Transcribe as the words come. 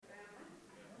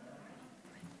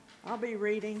I'll be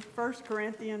reading 1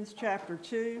 Corinthians chapter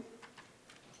 2.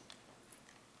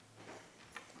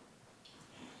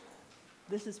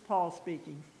 This is Paul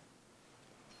speaking.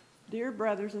 Dear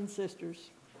brothers and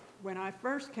sisters, when I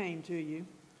first came to you,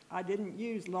 I didn't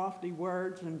use lofty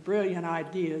words and brilliant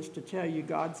ideas to tell you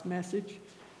God's message,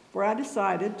 for I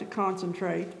decided to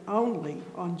concentrate only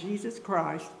on Jesus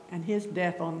Christ and his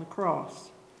death on the cross.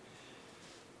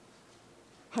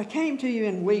 I came to you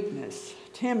in weakness,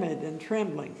 timid and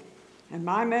trembling, and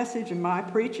my message and my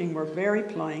preaching were very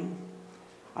plain.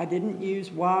 I didn't use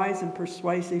wise and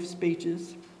persuasive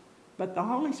speeches, but the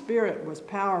Holy Spirit was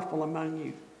powerful among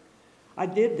you. I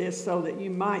did this so that you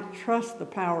might trust the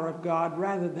power of God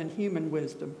rather than human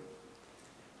wisdom.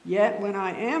 Yet when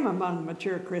I am among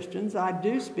mature Christians, I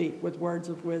do speak with words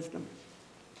of wisdom,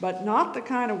 but not the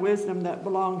kind of wisdom that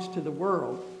belongs to the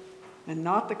world, and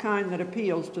not the kind that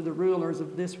appeals to the rulers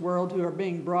of this world who are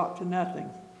being brought to nothing.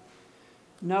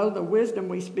 No, the wisdom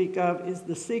we speak of is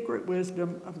the secret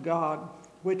wisdom of God,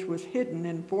 which was hidden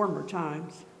in former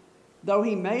times, though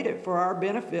he made it for our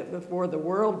benefit before the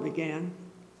world began.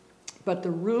 But the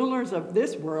rulers of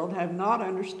this world have not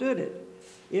understood it.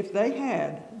 If they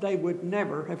had, they would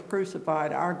never have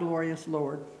crucified our glorious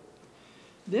Lord.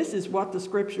 This is what the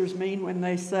scriptures mean when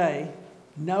they say,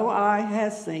 "No eye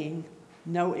has seen,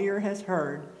 no ear has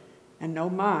heard, and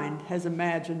no mind has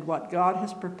imagined what God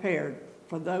has prepared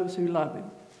for those who love him."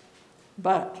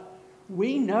 But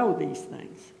we know these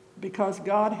things because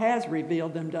God has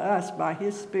revealed them to us by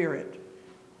his Spirit.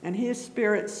 And his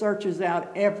Spirit searches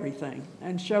out everything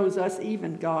and shows us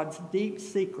even God's deep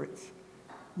secrets.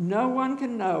 No one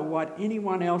can know what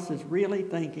anyone else is really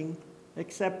thinking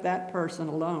except that person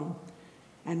alone.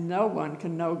 And no one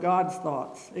can know God's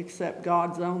thoughts except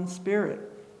God's own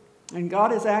Spirit. And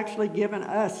God has actually given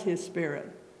us his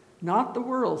Spirit, not the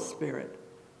world's spirit,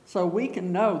 so we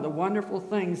can know the wonderful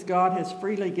things God has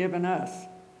freely given us.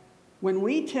 When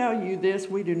we tell you this,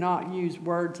 we do not use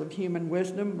words of human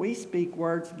wisdom. We speak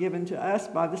words given to us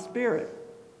by the Spirit,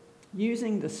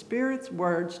 using the Spirit's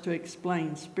words to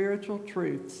explain spiritual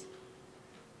truths.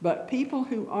 But people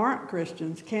who aren't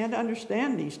Christians can't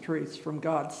understand these truths from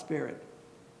God's Spirit.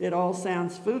 It all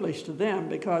sounds foolish to them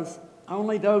because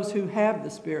only those who have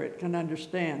the Spirit can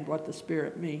understand what the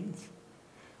Spirit means.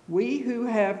 We who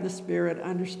have the Spirit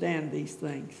understand these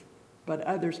things, but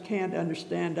others can't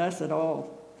understand us at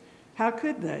all. How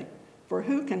could they? For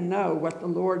who can know what the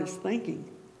Lord is thinking?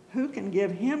 Who can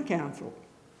give him counsel?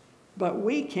 But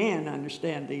we can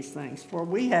understand these things, for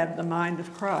we have the mind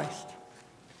of Christ.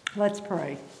 Let's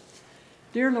pray.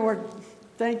 Dear Lord,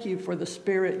 thank you for the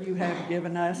Spirit you have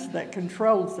given us that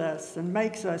controls us and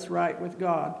makes us right with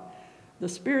God. The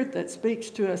Spirit that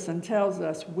speaks to us and tells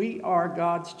us we are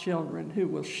God's children who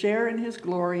will share in his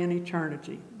glory in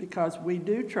eternity because we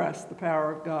do trust the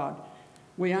power of God.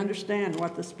 We understand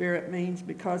what the Spirit means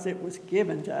because it was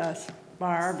given to us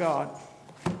by our God.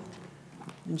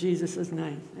 In Jesus'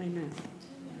 name, amen.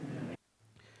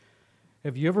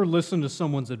 Have you ever listened to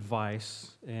someone's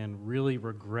advice and really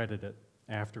regretted it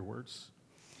afterwards?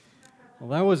 Well,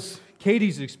 that was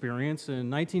Katie's experience. In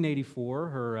 1984,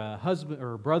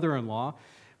 her brother-in-law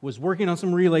was working on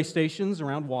some relay stations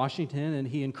around Washington, and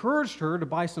he encouraged her to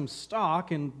buy some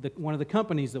stock in one of the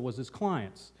companies that was his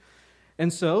clients.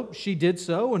 And so she did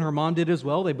so, and her mom did as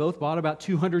well. They both bought about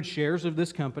 200 shares of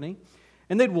this company.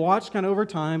 And they'd watch kind of over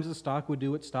time as the stock would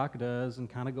do what stock does and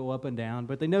kind of go up and down.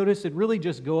 But they noticed it'd really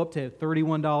just go up to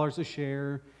 $31 a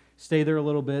share, stay there a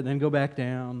little bit, then go back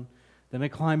down. Then it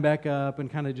climb back up and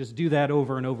kind of just do that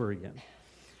over and over again.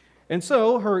 And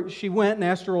so she went and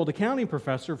asked her old accounting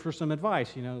professor for some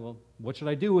advice. Well, what should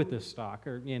I do with this stock?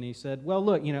 And he said, well,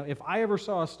 look, if I ever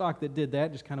saw a stock that did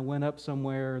that, just kind of went up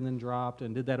somewhere and then dropped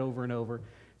and did that over and over,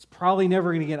 it's probably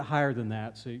never going to get higher than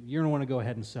that, so you're going to want to go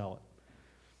ahead and sell it.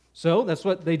 So that's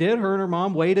what they did. Her and her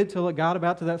mom waited till it got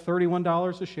about to that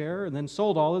 $31 a share and then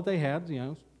sold all that they had,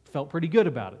 felt pretty good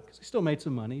about it because they still made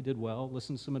some money, did well,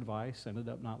 listened to some advice, ended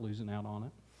up not losing out on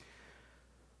it.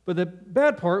 But the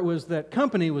bad part was that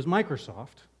company was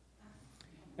Microsoft.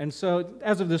 And so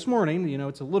as of this morning,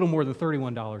 it's a little more than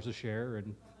 $31 a share,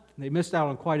 and they missed out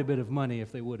on quite a bit of money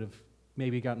if they would have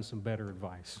maybe gotten some better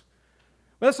advice.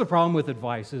 But that's the problem with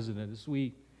advice, isn't it? Is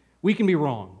we can be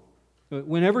wrong.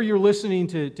 Whenever you're listening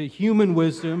to human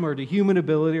wisdom or to human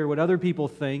ability or what other people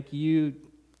think, you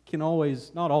can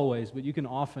always, not always, but you can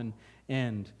often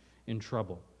end in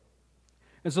trouble.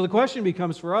 And so the question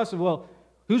becomes for us, well,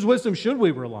 whose wisdom should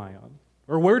we rely on?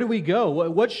 Or where do we go?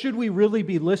 What should we really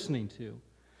be listening to?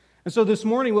 And so this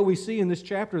morning, what we see in this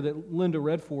chapter that Linda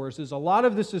read for us is a lot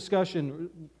of this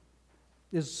discussion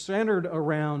is centered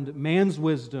around man's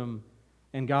wisdom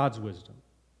and God's wisdom.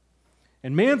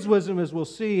 And man's wisdom, as we'll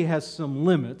see, has some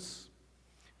limits.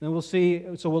 Then we'll see,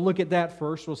 so we'll look at that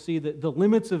first. We'll see the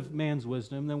limits of man's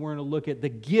wisdom. Then we're going to look at the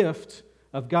gift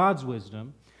of God's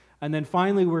wisdom. And then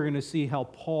finally, we're going to see how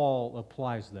Paul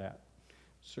applies that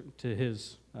to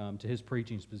his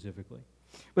preaching specifically.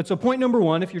 But so point number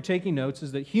one, if you're taking notes,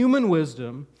 is that human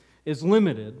wisdom is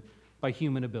limited by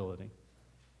human ability.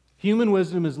 Human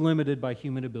wisdom is limited by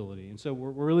human ability. And so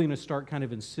we're really going to start kind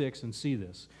of in 6 and see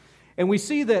this. And we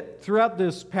see that throughout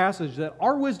this passage that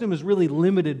our wisdom is really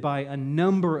limited by a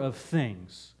number of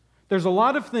things. There's a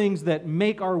lot of things that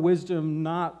make our wisdom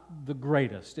not the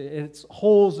greatest. It's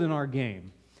holes in our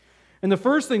game. And the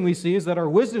first thing we see is that our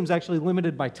wisdom is actually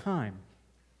limited by time.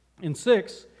 In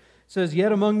 6, it says,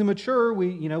 "Yet among the mature,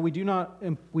 we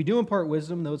do impart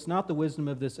wisdom, though it's not the wisdom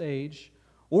of this age,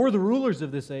 or the rulers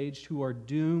of this age who are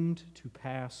doomed to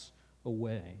pass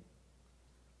away."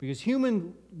 Because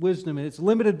human wisdom, it's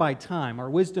limited by time.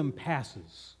 Our wisdom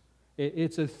passes.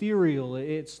 It's ethereal.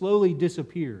 It slowly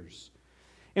disappears.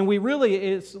 And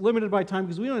it's limited by time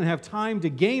because we don't have time to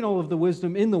gain all of the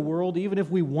wisdom in the world, even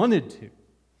if we wanted to.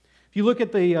 If you look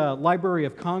at the Library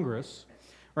of Congress,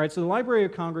 right, so the Library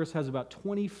of Congress has about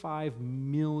 25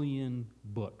 million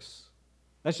books.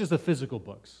 That's just the physical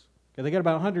books. Okay, they got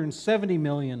about 170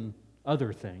 million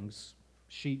other things,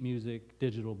 sheet music,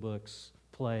 digital books,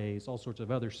 plays, all sorts of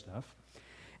other stuff.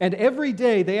 And every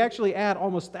day, they actually add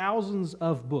almost thousands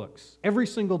of books, every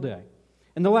single day.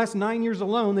 In the last 9 years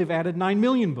alone, they've added 9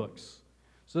 million books.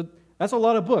 So that's a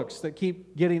lot of books that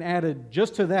keep getting added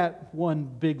just to that one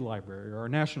big library, or our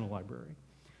national library.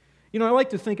 You know, I like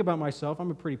to think about myself.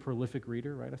 I'm a pretty prolific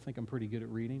reader, right? I think I'm pretty good at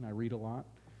reading. I read a lot.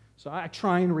 So I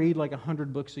try and read like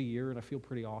 100 books a year, and I feel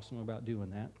pretty awesome about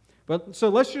doing that. But so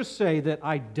let's just say that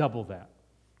I double that.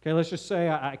 Okay, let's just say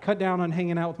I cut down on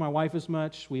hanging out with my wife as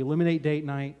much. We eliminate date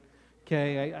night.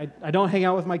 Okay, I don't hang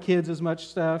out with my kids as much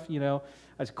stuff, you know.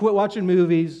 I quit watching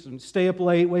movies and stay up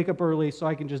late, wake up early, so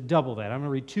I can just double that. I'm going to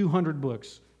read 200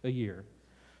 books a year.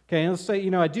 Okay, and let's say,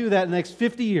 I do that in the next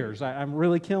 50 years. I'm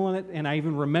really killing it, and I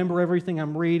even remember everything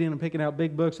I'm reading. I'm picking out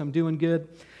big books. I'm doing good.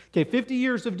 Okay, 50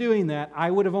 years of doing that,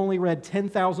 I would have only read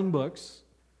 10,000 books,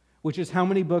 which is how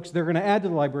many books they're going to add to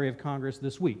the Library of Congress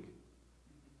this week.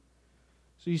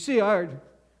 So you see, I'm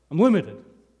limited.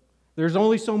 There's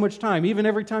only so much time. Even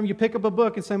every time you pick up a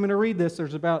book and say, I'm going to read this,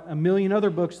 there's about 1 million other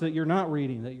books that you're not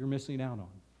reading, that you're missing out on.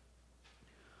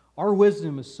 Our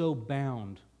wisdom is so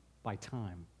bound by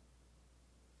time.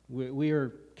 We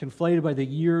are conflated by the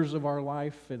years of our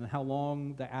life and how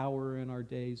long the hour in our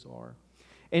days are.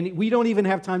 And we don't even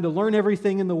have time to learn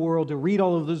everything in the world, to read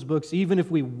all of those books, even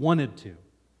if we wanted to.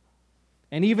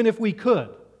 And even if we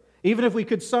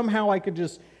could somehow, I could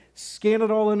just scan it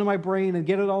all into my brain and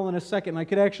get it all in a second, and I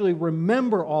could actually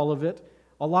remember all of it,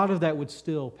 a lot of that would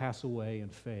still pass away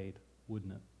and fade,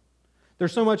 wouldn't it?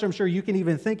 There's so much I'm sure you can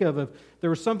even think of if there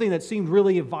was something that seemed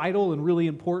really vital and really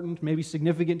important, maybe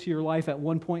significant to your life at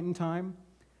one point in time,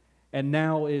 and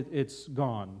now it's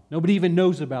gone. Nobody even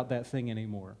knows about that thing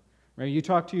anymore. Right? You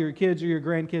talk to your kids or your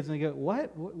grandkids and they go,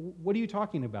 what? What are you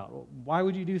talking about? Why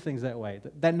would you do things that way?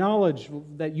 That knowledge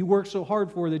that you worked so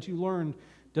hard for, that you learned,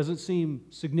 doesn't seem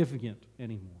significant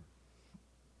anymore.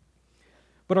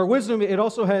 But our wisdom, it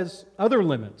also has other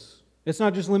limits. It's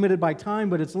not just limited by time,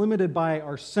 but it's limited by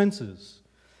our senses.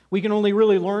 We can only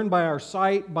really learn by our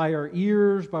sight, by our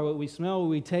ears, by what we smell, what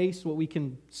we taste, what we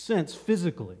can sense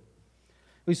physically.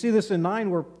 We see this in 9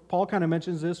 where Paul kind of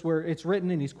mentions this, where it's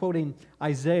written, and he's quoting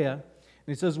Isaiah, and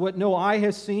he says, "What no eye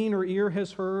has seen or ear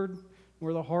has heard,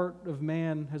 where the heart of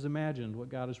man has imagined, what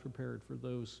God has prepared for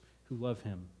those who love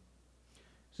Him."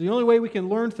 So the only way we can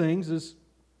learn things is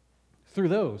through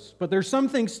those. But there's some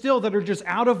things still that are just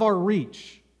out of our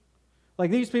reach.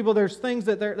 Like these people, there's things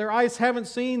that their eyes haven't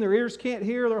seen, their ears can't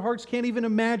hear, their hearts can't even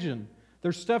imagine.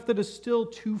 There's stuff that is still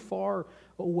too far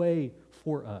away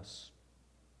for us.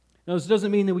 Now, this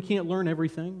doesn't mean that we can't learn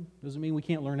everything. It doesn't mean we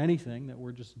can't learn anything, that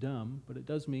we're just dumb. But it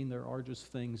does mean there are just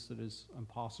things that is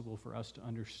impossible for us to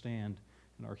understand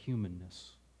in our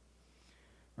humanness.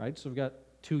 Right? So we've got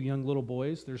 2 young little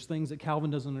boys. There's things that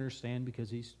Calvin doesn't understand because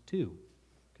he's 2.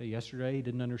 Okay, yesterday he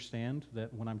didn't understand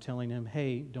that when I'm telling him,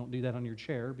 hey, don't do that on your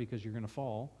chair because you're going to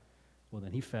fall. Well,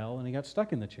 then he fell and he got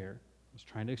stuck in the chair. I was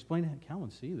trying to explain to him, Calvin,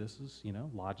 see, this is,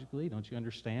 logically, don't you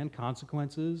understand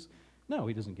consequences? No,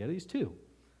 he doesn't get it. He's 2.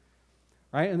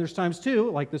 Right? And there's times too,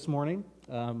 like this morning,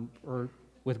 or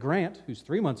with Grant, who's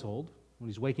 3 months old, when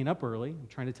he's waking up early, I'm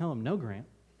trying to tell him, no, Grant,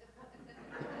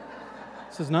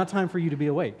 this is not time for you to be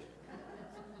awake.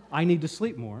 I need to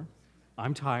sleep more.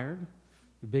 I'm tired.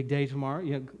 Big day tomorrow.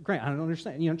 Great, I don't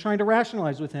understand. Trying to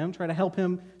rationalize with him, try to help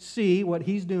him see what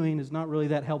he's doing is not really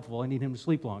that helpful. I need him to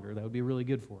sleep longer. That would be really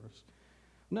good for us.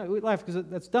 No, we laugh because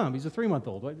that's dumb. He's a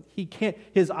 3-month-old. He can't.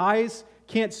 His eyes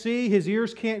can't see. His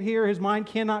ears can't hear. His mind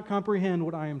cannot comprehend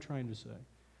what I am trying to say.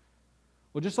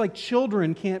 Well, just like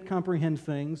children can't comprehend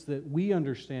things that we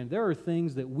understand, there are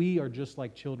things that we are just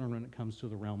like children when it comes to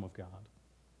the realm of God,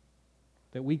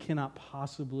 that we cannot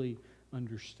possibly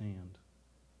understand.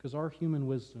 Because our human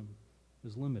wisdom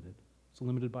is limited. It's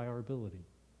limited by our ability.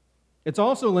 It's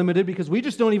also limited because we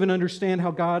just don't even understand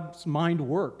how God's mind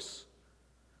works.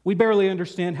 We barely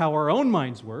understand how our own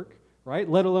minds work, right?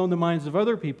 Let alone the minds of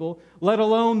other people, let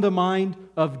alone the mind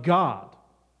of God.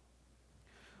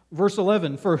 Verse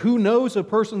 11, for who knows a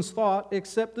person's thought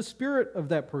except the spirit of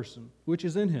that person, which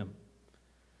is in him?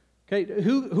 Okay,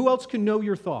 who else can know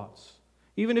your thoughts?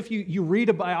 Even if you read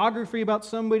a biography about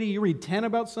somebody, you read 10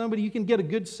 about somebody, you can get a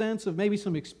good sense of maybe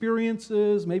some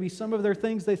experiences, maybe some of their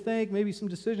things they think, maybe some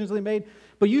decisions they made,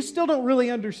 but you still don't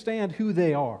really understand who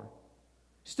they are.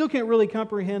 Still can't really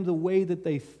comprehend the way that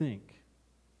they think.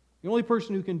 The only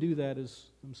person who can do that is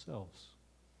themselves.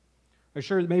 I'm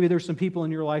sure that maybe there's some people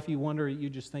in your life you wonder, you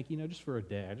just think, just for a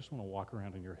day, I just want to walk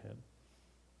around in your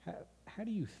head. How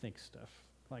do you think stuff?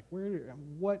 Like,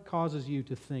 what causes you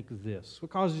to think this?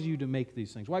 What causes you to make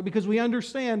these things? Why? Because we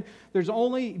understand there's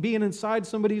only being inside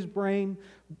somebody's brain,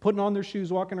 putting on their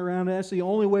shoes, walking around, and that's the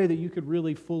only way that you could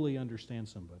really fully understand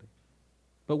somebody.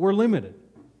 But we're limited.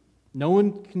 No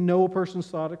one can know a person's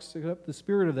thought except the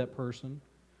spirit of that person.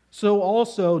 So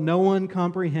also, no one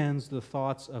comprehends the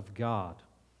thoughts of God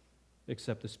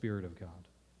except the Spirit of God.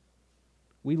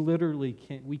 We literally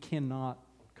cannot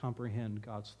comprehend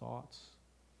God's thoughts.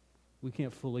 We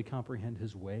can't fully comprehend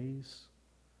His ways.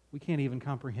 We can't even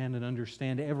comprehend and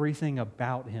understand everything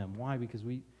about Him. Why? Because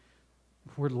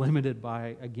we're limited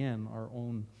by, again, our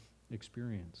own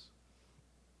experience.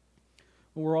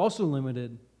 But we're also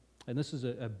limited, and this is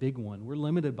a big one, we're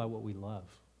limited by what we love.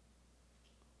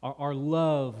 Our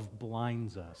love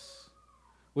blinds us.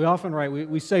 We often,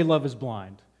 we say love is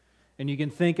blind. And you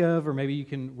can think of, or maybe you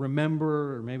can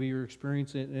remember, or maybe you're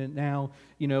experiencing it now,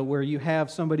 where you have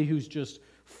somebody who's just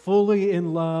fully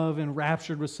in love and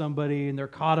raptured with somebody, and they're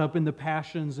caught up in the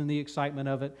passions and the excitement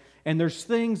of it. And there's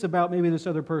things about maybe this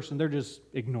other person they're just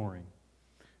ignoring.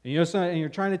 And you're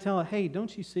trying to tell it, hey,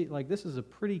 don't you see, this is a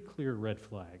pretty clear red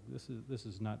flag. This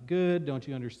is not good. Don't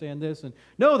you understand this? And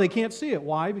no, they can't see it.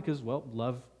 Why? Because,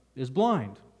 love is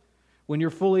blind. When you're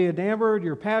fully enamored,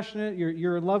 you're passionate,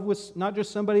 you're in love with not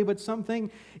just somebody, but something,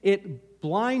 it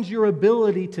blinds your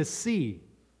ability to see,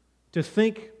 to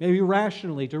think maybe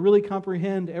rationally, to really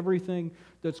comprehend everything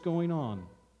that's going on.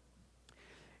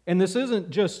 And this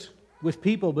isn't just with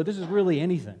people, but this is really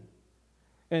anything.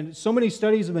 And so many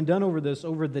studies have been done over this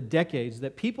over the decades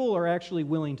that people are actually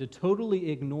willing to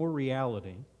totally ignore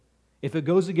reality if it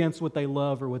goes against what they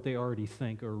love or what they already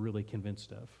think or are really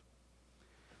convinced of.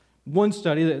 One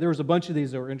study, there was a bunch of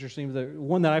these that were interesting. The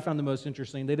one that I found the most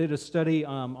interesting, they did a study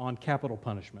on capital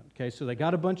punishment. Okay, so they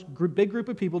got big group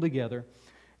of people together,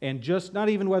 and just not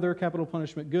even whether capital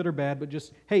punishment good or bad, but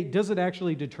just, hey, does it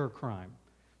actually deter crime?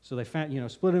 So they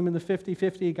found, split them in the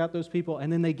 50-50, got those people,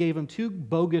 and then they gave them 2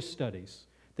 bogus studies.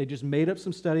 They just made up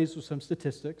some studies with some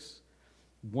statistics,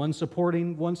 one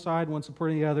supporting one side, one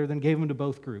supporting the other, then gave them to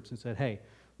both groups and said, hey,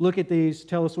 look at these,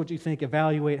 tell us what you think,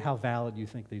 evaluate how valid you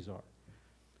think these are.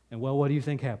 And what do you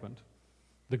think happened?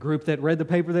 The group that read the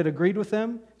paper that agreed with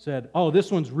them said, oh, this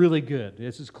one's really good.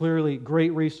 This is clearly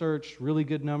great research, really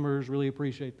good numbers, really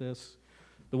appreciate this.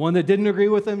 The one that didn't agree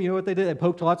with them, you know what they did? They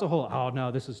poked lots of holes. Oh,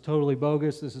 no, this is totally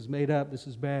bogus. This is made up. This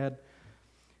is bad.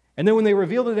 And then when they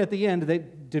revealed it at the end,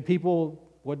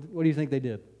 what do you think they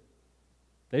did?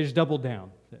 They just doubled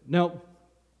down. No,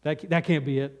 that can't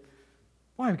be it.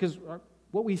 Why? Because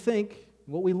what we think,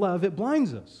 what we love, it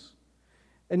blinds us.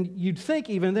 And you'd think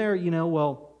even there,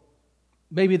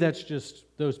 maybe that's just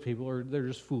those people, or they're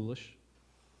just foolish.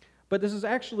 But this is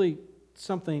actually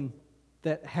something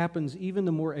that happens even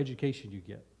the more education you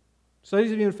get.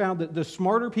 Studies have even found that the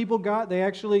smarter people got, they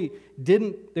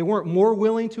weren't more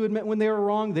willing to admit when they were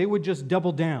wrong, they would just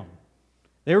double down.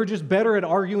 They were just better at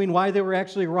arguing why they were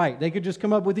actually right. They could just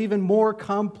come up with even more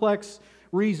complex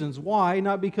reasons. Why?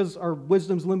 Not because our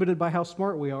wisdom's limited by how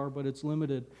smart we are, but it's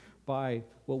limited by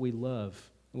what we love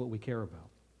and what we care about.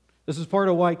 This is part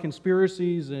of why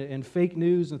conspiracies and fake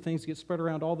news and things get spread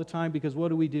around all the time, because what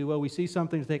do? Well, we see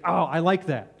something and think, oh, I like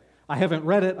that. I haven't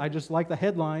read it. I just like the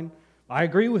headline. I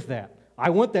agree with that. I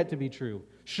want that to be true.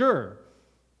 Sure,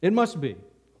 it must be.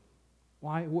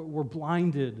 Why? We're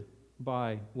blinded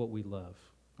by what we love.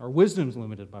 Our wisdom's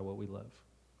limited by what we love.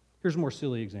 Here's a more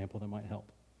silly example that might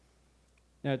help.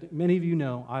 Now, many of you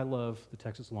know I love the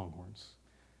Texas Longhorns,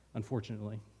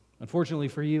 unfortunately. Unfortunately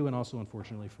for you and also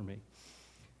unfortunately for me.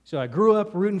 So I grew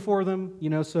up rooting for them,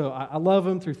 so I love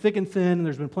them through thick and thin, and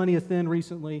there's been plenty of thin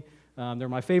recently. They're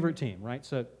my favorite team, right?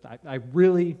 So I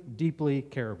really deeply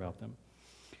care about them.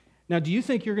 Now, do you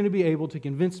think you're going to be able to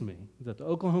convince me that the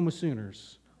Oklahoma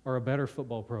Sooners are a better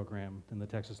football program than the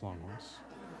Texas Longhorns?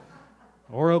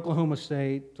 Or Oklahoma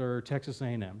State or Texas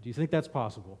A&M? Do you think that's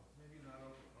possible? Maybe not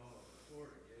Oklahoma,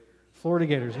 Florida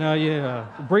Gators. No, yeah.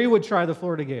 Bree would try the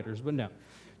Florida Gators, but no.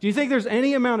 Do you think there's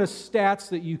any amount of stats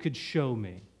that you could show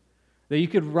me? That you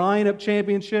could line up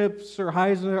championships or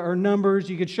Heisman or numbers,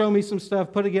 you could show me some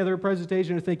stuff, put together a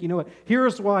presentation and think, you know what,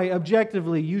 here's why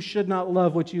objectively you should not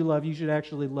love what you love. You should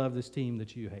actually love this team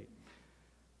that you hate.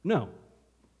 No.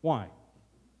 Why?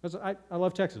 Because I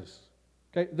love Texas.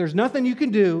 Okay? There's nothing you can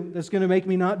do that's going to make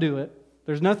me not do it.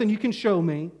 There's nothing you can show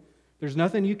me. There's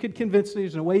nothing you could convince me.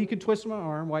 There's no way you could twist my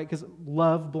arm. Why? Because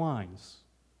love blinds.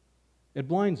 It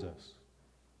blinds us.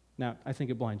 Now, I think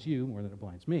it blinds you more than it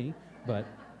blinds me, but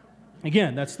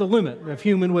again, that's the limit of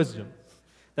human wisdom.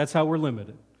 That's how we're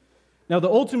limited. Now, the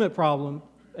ultimate problem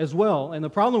as well, and the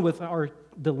problem with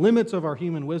the limits of our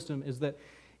human wisdom is that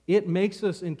it makes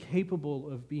us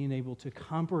incapable of being able to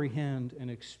comprehend and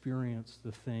experience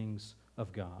the things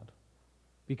of God.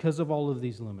 Because of all of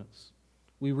these limits,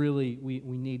 we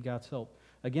need God's help.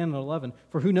 Again, in 11,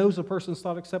 for who knows a person's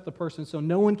thought except the person, so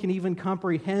no one can even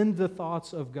comprehend the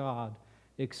thoughts of God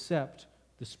except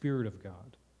the Spirit of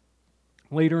God.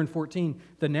 Later in 14,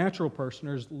 the natural person,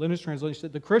 or as Linda's translation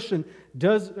said,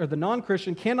 the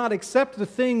non-Christian cannot accept the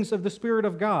things of the Spirit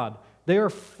of God. They are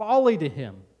folly to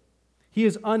him. He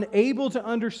is unable to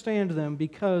understand them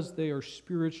because they are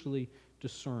spiritually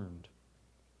discerned.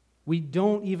 We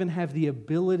don't even have the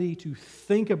ability to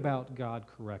think about God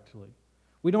correctly.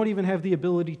 We don't even have the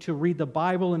ability to read the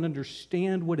Bible and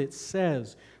understand what it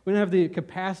says. We don't have the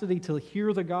capacity to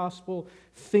hear the gospel,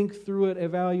 think through it,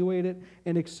 evaluate it,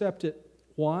 and accept it.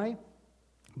 Why?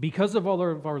 Because of all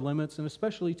of our limits, and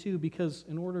especially, too, because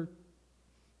in order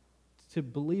to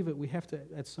believe it, we have to,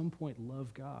 at some point,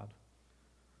 love God.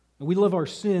 And we love our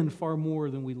sin far more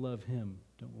than we love Him,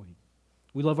 don't we?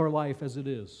 We love our life as it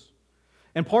is.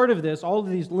 And part of this, all of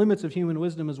these limits of human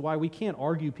wisdom, is why we can't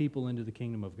argue people into the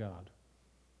kingdom of God.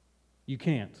 You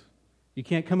can't. You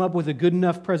can't come up with a good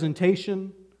enough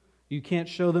presentation. You can't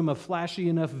show them a flashy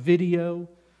enough video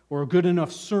or a good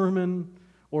enough sermon,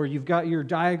 or you've got your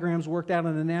diagrams worked out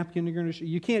on a napkin you're going to show.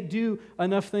 You can't do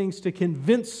enough things to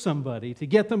convince somebody, to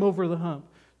get them over the hump,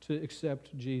 to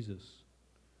accept Jesus.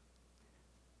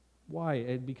 Why?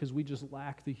 Ed? Because we just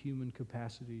lack the human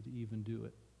capacity to even do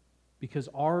it. Because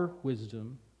our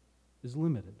wisdom is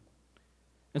limited.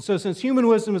 And so since human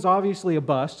wisdom is obviously a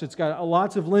bust, it's got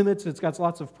lots of limits, it's got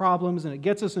lots of problems, and it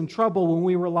gets us in trouble when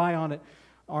we rely on it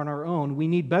on our own, we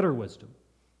need better wisdom,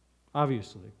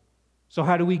 obviously. So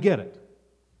how do we get it?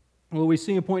 Well, we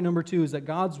see in point number 2 is that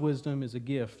God's wisdom is a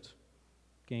gift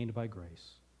gained by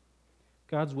grace.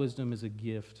 God's wisdom is a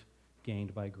gift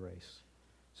gained by grace.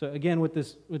 So again, what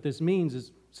this means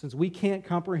is, since we can't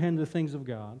comprehend the things of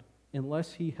God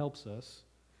unless He helps us,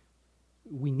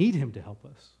 we need Him to help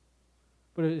us.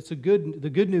 But the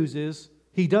good news is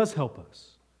He does help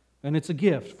us. And it's a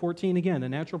gift. 14 again, the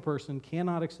natural person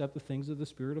cannot accept the things of the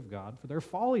Spirit of God, for they're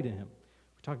folly to him.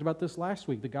 We talked about this last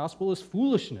week. The gospel is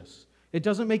foolishness. It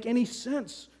doesn't make any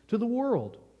sense to the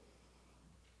world.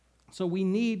 So we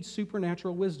need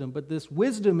supernatural wisdom, but this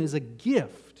wisdom is a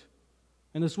gift.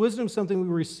 And this wisdom is something we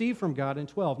receive from God in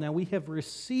 12. Now we have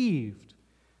received,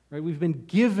 right? We've been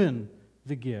given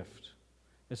the gift.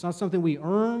 It's not something we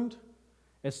earned.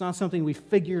 It's not something we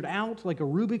figured out like a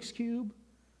Rubik's Cube.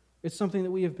 It's something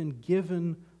that we have been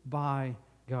given by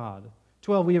God.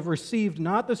 12, we have received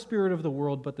not the spirit of the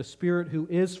world, but the Spirit who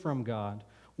is from God.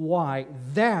 Why?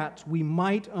 That we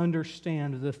might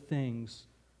understand the things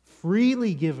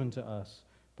freely given to us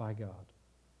by God.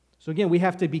 So again, we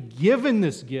have to be given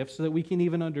this gift so that we can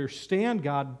even understand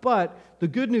God, but the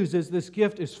good news is this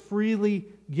gift is freely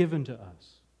given to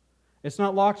us. It's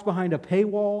not locked behind a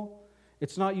paywall.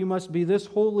 It's not you must be this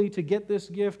holy to get this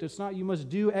gift. It's not you must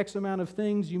do X amount of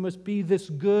things. You must be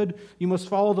this good. You must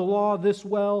follow the law this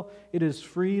well. It is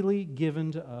freely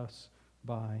given to us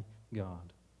by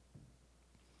God.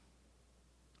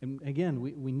 And again,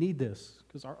 we need this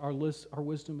because our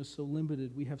wisdom is so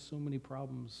limited. We have so many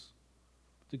problems.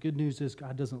 The good news is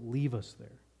God doesn't leave us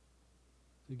there.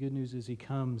 The good news is He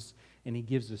comes and He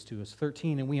gives this to us.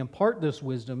 13, and we impart this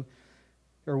wisdom,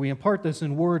 or we impart this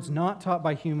in words not taught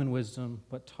by human wisdom,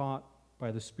 but taught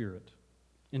by the Spirit,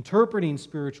 interpreting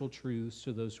spiritual truths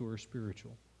to those who are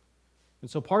spiritual. And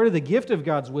so part of the gift of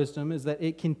God's wisdom is that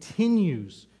it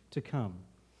continues to come.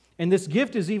 And this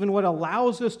gift is even what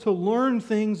allows us to learn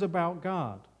things about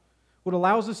God, what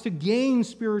allows us to gain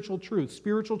spiritual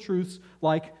truths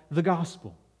like the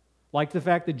gospel, like the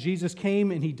fact that Jesus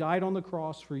came and he died on the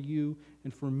cross for you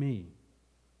and for me.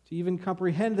 To even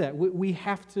comprehend that, we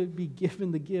have to be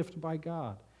given the gift by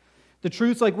God. The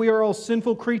truths like we are all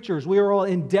sinful creatures. We are all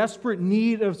in desperate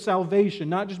need of salvation,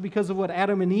 not just because of what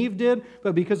Adam and Eve did,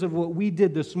 but because of what we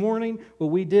did this morning,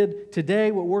 what we did today,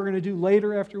 what we're going to do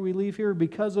later after we leave here.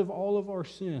 Because of all of our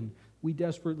sin, we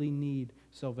desperately need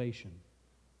salvation.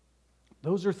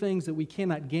 Those are things that we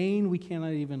cannot gain, we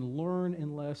cannot even learn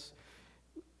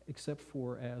except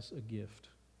for as a gift.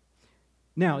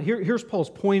 Now, here's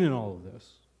Paul's point in all of this.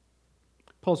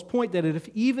 Paul's point that if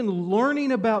even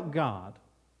learning about God,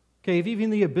 if even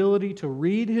the ability to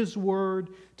read His Word,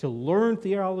 to learn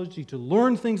theology, to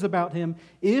learn things about Him,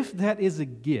 if that is a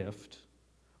gift,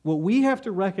 what we have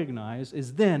to recognize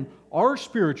is then our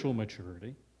spiritual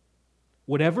maturity,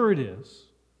 whatever it is,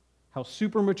 how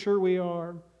super mature we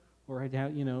are, or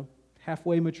how,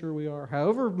 halfway mature we are,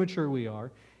 however mature we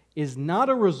are, is not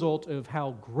a result of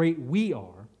how great we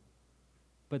are,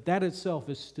 but that itself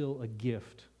is still a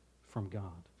gift from God.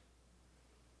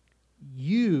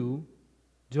 You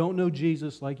don't know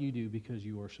Jesus like you do because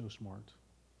you are so smart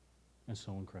and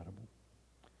so incredible.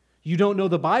 You don't know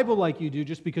the Bible like you do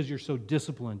just because you're so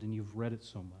disciplined and you've read it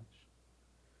so much.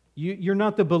 You're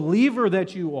not the believer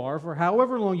that you are for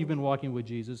however long you've been walking with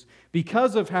Jesus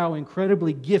because of how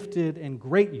incredibly gifted and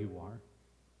great you are,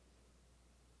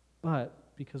 but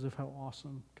because of how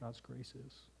awesome God's grace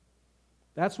is.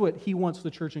 That's what he wants the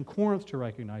church in Corinth to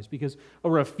recognize, because a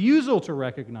refusal to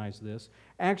recognize this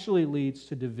actually leads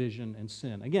to division and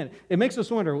sin. Again, it makes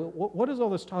us wonder, what is all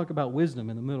this talk about wisdom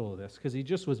in the middle of this? Because he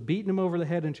just was beating him over the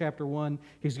head in chapter 1.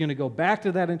 He's going to go back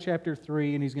to that in chapter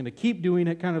 3, and he's going to keep doing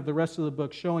it kind of the rest of the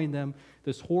book, showing them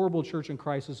this horrible church in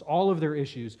crisis, all of their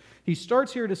issues. He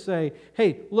starts here to say,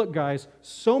 hey, look guys,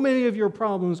 so many of your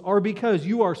problems are because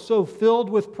you are so filled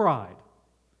with pride.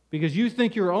 Because you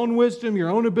think your own wisdom, your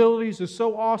own abilities is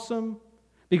so awesome,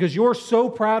 because you're so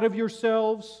proud of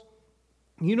yourselves,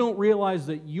 you don't realize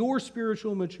that your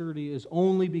spiritual maturity is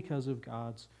only because of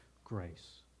God's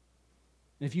grace.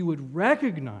 And if you would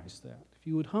recognize that, if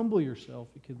you would humble yourself,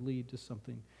 it could lead to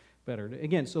something better.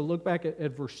 Again, so look back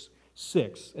at verse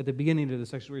 6, at the beginning of the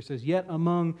section where he says, yet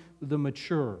among the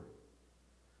mature.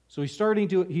 So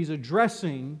he's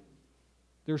addressing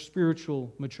their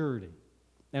spiritual maturity.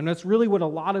 And that's really what a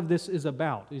lot of this is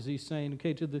about, is he's saying,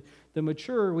 okay, to the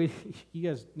mature, you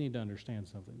guys need to understand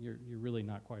something. You're really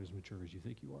not quite as mature as you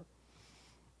think you are.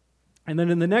 And then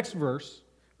in the next verse,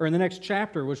 or in the next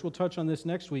chapter, which we'll touch on this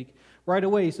next week, right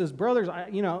away he says, brothers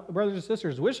and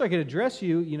sisters, wish I could address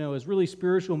you, as really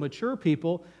spiritual, mature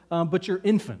people, but you're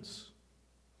infants.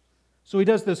 So he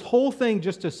does this whole thing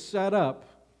just to set up,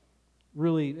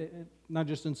 really, not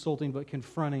just insulting, but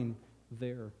confronting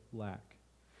their lack.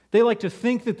 They like to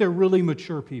think that they're really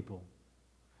mature people.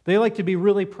 They like to be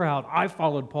really proud. I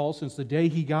followed Paul since the day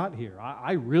he got here.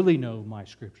 I really know my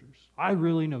scriptures. I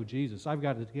really know Jesus. I've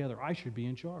got it together. I should be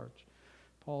in charge.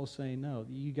 Paul is saying, no,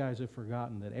 you guys have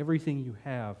forgotten that everything you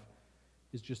have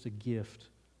is just a gift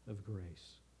of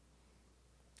grace.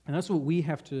 And that's what we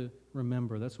have to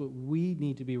remember. That's what we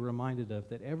need to be reminded of,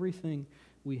 that everything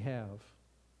we have,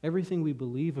 everything we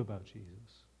believe about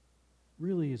Jesus,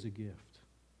 really is a gift.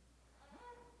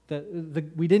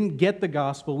 That we didn't get the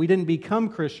gospel, we didn't become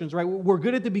Christians, right? We're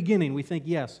good at the beginning. We think,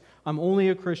 yes, I'm only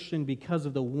a Christian because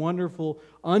of the wonderful,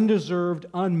 undeserved,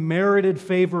 unmerited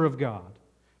favor of God,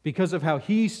 because of how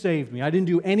He saved me. I didn't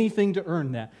do anything to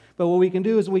earn that. But what we can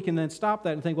do is we can then stop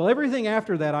that and think, well, everything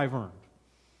after that I've earned.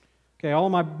 Okay, all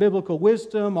of my biblical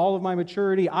wisdom, all of my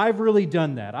maturity, I've really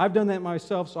done that. I've done that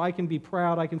myself, so I can be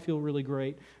proud, I can feel really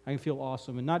great, I can feel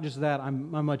awesome. And not just that,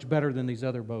 I'm much better than these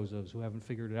other bozos who haven't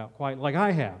figured it out quite like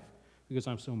I have, because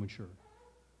I'm so mature.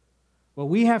 What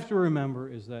we have to remember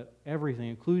is that everything,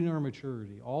 including our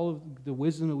maturity, all of the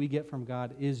wisdom that we get from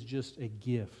God is just a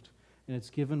gift, and it's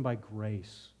given by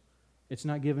grace. It's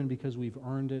not given because we've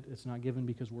earned it. It's not given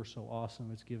because we're so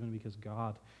awesome. It's given because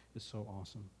God is so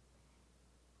awesome.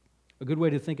 A good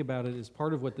way to think about it is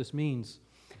part of what this means.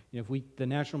 If the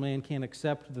natural man can't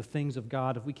accept the things of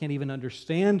God, if we can't even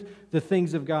understand the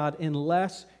things of God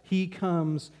unless He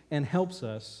comes and helps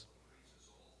us,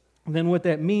 then what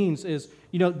that means is,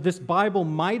 this Bible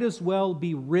might as well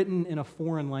be written in a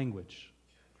foreign language.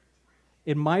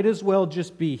 It might as well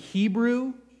just be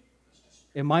Hebrew.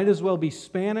 It might as well be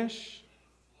Spanish.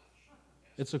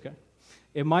 It's okay.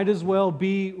 It might as well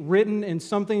be written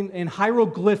in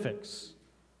hieroglyphics.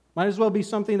 Might as well be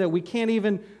something that we can't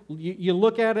even, you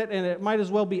look at it and it might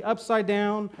as well be upside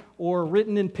down or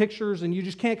written in pictures and you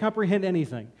just can't comprehend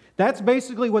anything. That's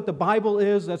basically what the Bible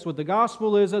is. That's what the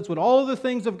gospel is. That's what all of the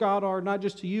things of God are, not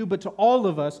just to you, but to all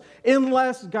of us,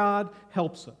 unless God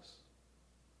helps us.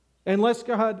 Unless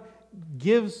God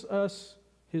gives us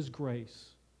His grace.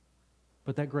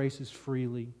 But that grace is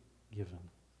freely given.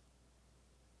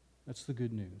 That's the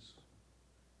good news.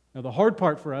 Now, the hard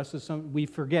part for us is we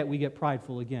forget, we get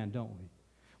prideful again, don't we?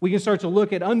 We can start to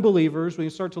look at unbelievers, we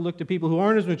can start to look to people who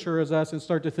aren't as mature as us and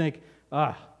start to think,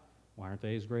 why aren't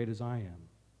they as great as I am?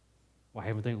 Why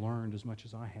haven't they learned as much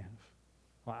as I have?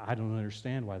 Well, I don't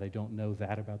understand why they don't know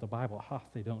that about the Bible.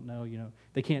 They don't know,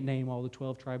 they can't name all the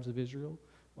 12 tribes of Israel.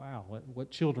 Wow,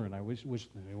 what children. I wish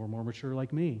they were more mature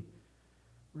like me.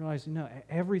 Realizing, no,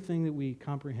 everything that we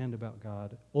comprehend about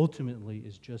God ultimately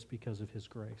is just because of His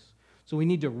grace. So we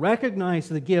need to recognize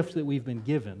the gift that we've been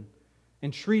given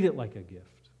and treat it like a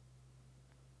gift.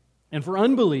 And for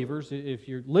unbelievers, if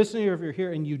you're listening or if you're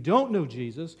here and you don't know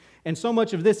Jesus, and so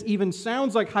much of this even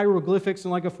sounds like hieroglyphics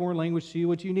and like a foreign language to you,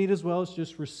 what you need as well is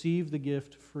just receive the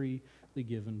gift freely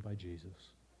given by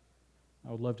Jesus.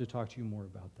 I would love to talk to you more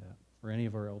about that, or any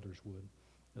of our elders would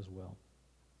as well.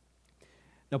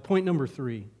 Now, point number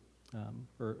 3,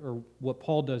 or what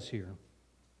Paul does here,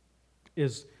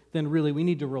 is then really we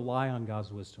need to rely on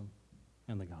God's wisdom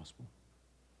and the gospel.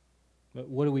 But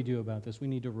what do we do about this? We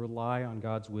need to rely on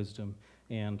God's wisdom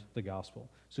and the gospel.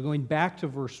 So going back to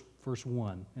verse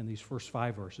 1 and these first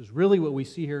 5 verses, really what we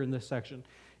see here in this section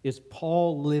is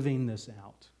Paul living this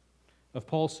out. Of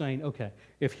Paul saying, okay,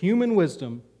 if human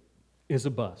wisdom is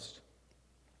a bust,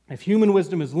 if human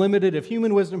wisdom is limited, if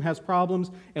human wisdom has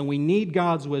problems, and we need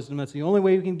God's wisdom, that's the only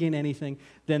way we can gain anything,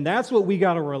 then that's what we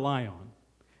got to rely on.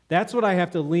 That's what I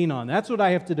have to lean on. That's what I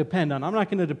have to depend on. I'm not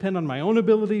going to depend on my own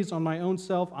abilities, on my own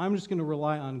self. I'm just going to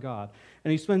rely on God.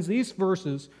 And he spends these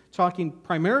verses talking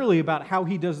primarily about how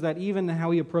he does that, even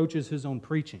how he approaches his own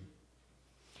preaching.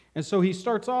 And so he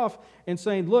starts off and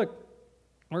saying, look,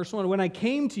 verse 1, when I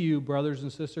came to you, brothers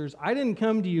and sisters, I didn't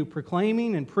come to you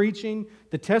proclaiming and preaching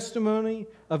the testimony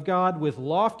of God with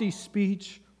lofty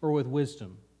speech or with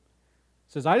wisdom.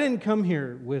 It says, I didn't come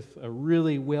here with a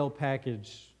really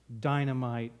well-packaged,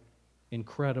 dynamite,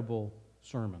 incredible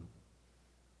sermon.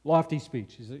 Lofty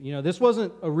speech. This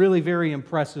wasn't a really very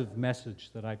impressive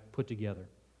message that I put together.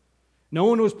 No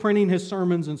one was printing his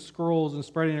sermons and scrolls and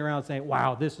spreading it around saying,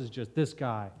 wow, this is just this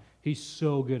guy. He's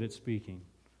so good at speaking.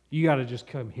 You got to just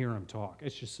come hear him talk.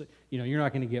 It's just, you're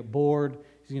not going to get bored.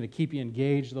 He's going to keep you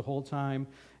engaged the whole time.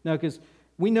 No, because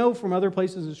we know from other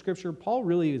places in Scripture, Paul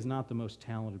really is not the most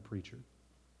talented preacher.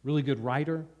 Really good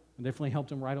writer. It definitely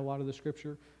helped him write a lot of the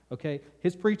Scripture. Okay,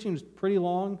 his preaching was pretty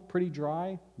long, pretty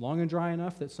dry, long and dry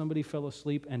enough that somebody fell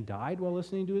asleep and died while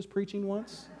listening to his preaching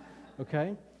once.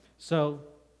 Okay, so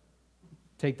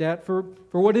take that for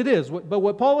what it is. But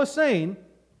what Paul is saying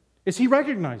is he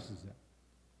recognizes that.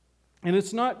 And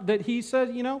it's not that he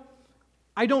said,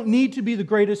 I don't need to be the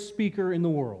greatest speaker in the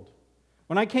world.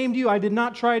 When I came to you, I did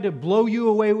not try to blow you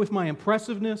away with my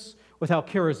impressiveness, with how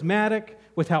charismatic,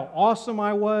 with how awesome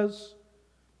I was.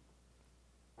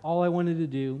 All I wanted to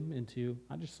do,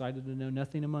 I decided to know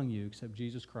nothing among you except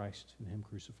Jesus Christ and Him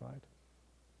crucified.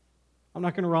 I'm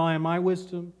not going to rely on my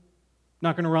wisdom,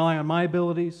 not going to rely on my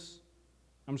abilities.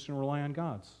 I'm just going to rely on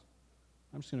God's.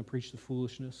 I'm just going to preach the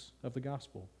foolishness of the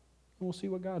gospel. And we'll see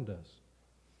what God does.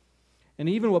 And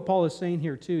even what Paul is saying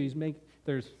here too,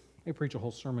 I preach a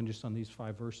whole sermon just on these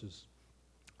 5 verses.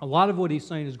 A lot of what he's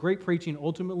saying is great preaching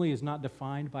ultimately is not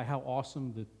defined by how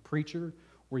awesome the preacher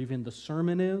or even the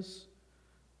sermon is,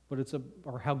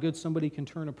 or how good somebody can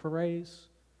turn a praise,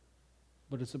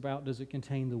 but it's about, does it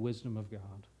contain the wisdom of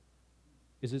God?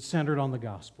 Is it centered on the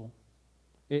gospel?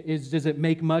 Does it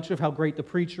make much of how great the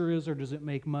preacher is, or does it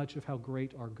make much of how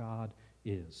great our God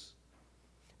is?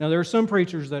 Now, there are some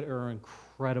preachers that are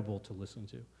incredible to listen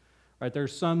to. Right?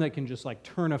 There's some that can just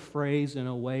turn a phrase in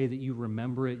a way that you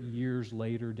remember it years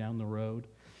later down the road.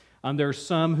 There are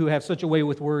some who have such a way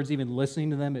with words, even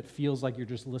listening to them, it feels like you're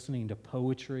just listening to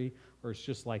poetry, or it's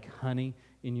just like honey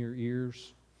in your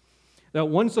ears. Now,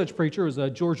 one such preacher was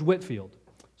George Whitefield.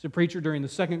 He's a preacher during the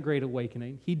Second Great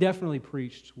Awakening. He definitely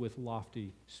preached with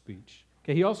lofty speech.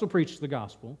 Okay, he also preached the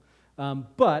gospel,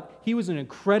 but he was an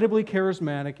incredibly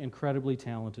charismatic, incredibly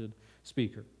talented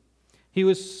speaker. He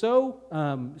was so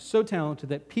talented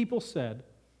that people said,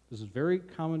 this is very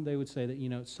common, they would say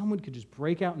that, someone could just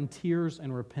break out in tears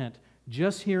and repent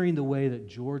just hearing the way that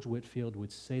George Whitefield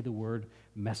would say the word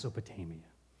Mesopotamia.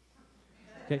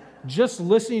 Okay? Just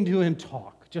listening to him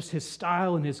talk, just his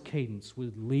style and his cadence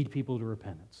would lead people to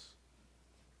repentance.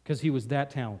 because he was that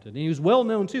talented. And he was well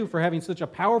known, too, for having such a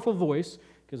powerful voice,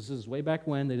 because this is way back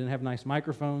when they didn't have nice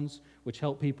microphones, which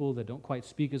help people that don't quite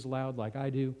speak as loud like I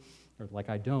do, or like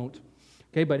I don't.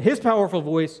 Okay, but his powerful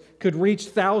voice could reach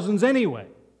thousands anyway,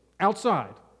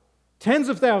 outside. Tens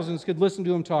of thousands could listen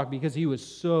to him talk because he was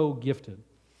so gifted.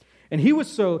 And he was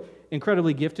so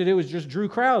incredibly gifted, it was just drew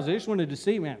crowds. They just wanted to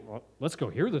see, man, well, let's go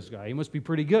hear this guy. He must be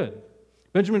pretty good.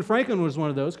 Benjamin Franklin was one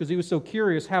of those because he was so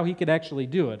curious how he could actually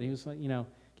do it. He was like, can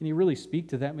he really speak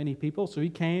to that many people? So he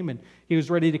came and he was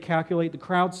ready to calculate the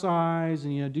crowd size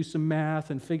and do some math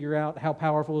and figure out how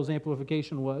powerful his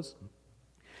amplification was.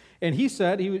 And he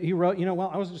said, he wrote,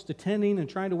 I was just attending and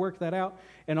trying to work that out,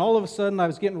 and all of a sudden I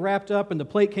was getting wrapped up and the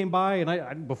plate came by, and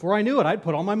I before I knew it, I'd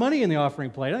put all my money in the offering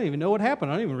plate. I didn't even know what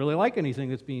happened. I don't even really like anything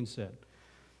that's being said.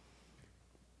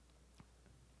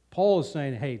 Paul is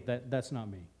saying, hey, that's not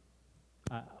me.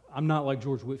 I'm not like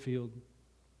George Whitefield.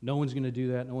 No one's going to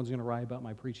do that. No one's going to write about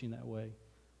my preaching that way.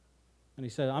 And he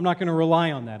said, I'm not going to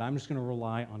rely on that. I'm just going to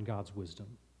rely on God's wisdom.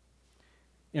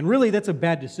 And really, that's a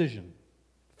bad decision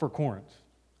for Corinth.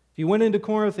 If he went into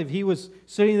Corinth, if he was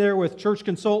sitting there with church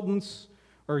consultants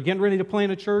or getting ready to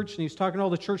plant a church, and he's talking to all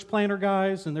the church planter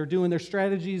guys, and they're doing their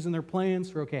strategies and their plans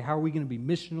for, okay, how are we going to be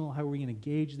missional? How are we going to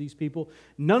engage these people?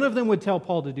 None of them would tell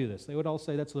Paul to do this. They would all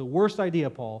say, that's the worst idea,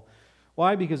 Paul.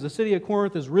 Why? Because the city of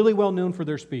Corinth is really well known for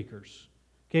their speakers.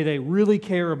 Okay, they really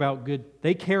care about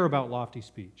they care about lofty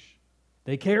speech.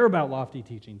 They care about lofty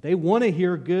teaching. They want to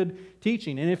hear good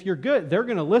teaching. And if you're good, they're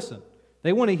going to listen.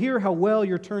 They want to hear how well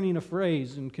you're turning a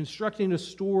phrase and constructing a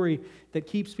story that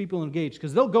keeps people engaged.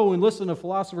 Because they'll go and listen to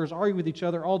philosophers argue with each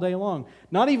other all day long.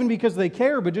 Not even because they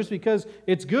care, but just because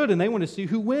it's good and they want to see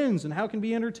who wins and how it can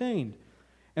be entertained.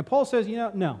 And Paul says,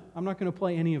 no, I'm not going to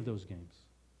play any of those games.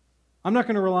 I'm not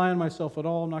going to rely on myself at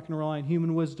all. I'm not going to rely on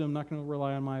human wisdom. I'm not going to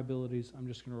rely on my abilities. I'm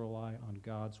just going to rely on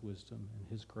God's wisdom and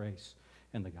His grace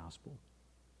and the gospel.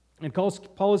 And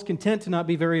Paul is content to not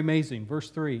be very amazing. Verse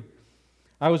 3,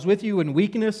 I was with you in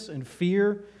weakness and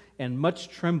fear and much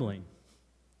trembling.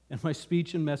 And my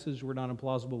speech and message were not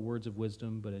implausible words of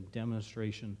wisdom, but a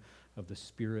demonstration of the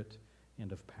Spirit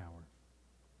and of power.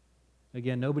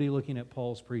 Again, nobody looking at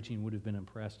Paul's preaching would have been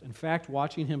impressed. In fact,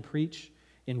 watching him preach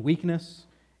in weakness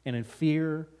and in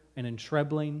fear and in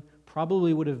trembling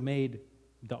probably would have made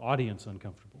the audience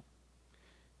uncomfortable.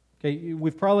 Okay,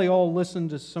 we've probably all listened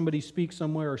to somebody speak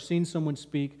somewhere or seen someone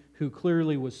speak who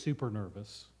clearly was super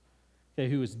nervous. Okay,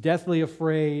 who was deathly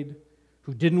afraid,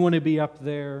 who didn't want to be up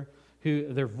there,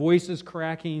 who their voice is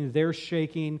cracking, they're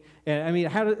shaking. And I mean,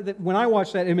 when I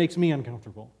watch that, it makes me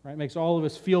uncomfortable. Right? It makes all of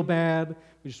us feel bad.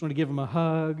 We just want to give them a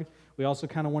hug. We also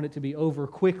kind of want it to be over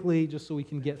quickly just so we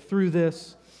can get through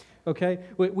this. Okay?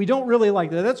 We don't really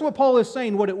like that. That's what Paul is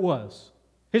saying what it was.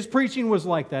 His preaching was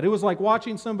like that. It was like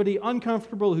watching somebody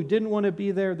uncomfortable who didn't want to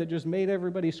be there that just made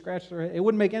everybody scratch their head. It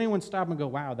wouldn't make anyone stop and go,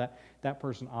 wow, that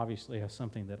person obviously has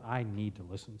something that I need to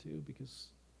listen to because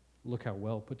look how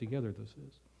well put together this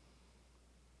is.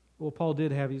 Well, Paul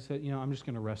did have, he said, I'm just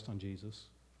going to rest on Jesus.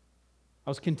 I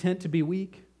was content to be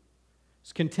weak. I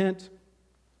was content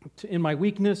in my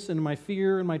weakness and my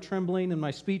fear and my trembling and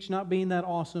my speech not being that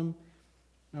awesome.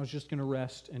 I was just going to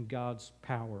rest in God's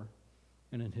power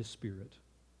and in His Spirit.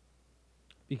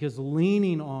 Because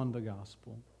leaning on the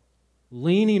gospel,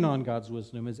 leaning on God's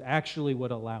wisdom is actually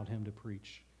what allowed him to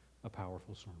preach a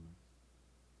powerful sermon.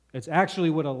 It's actually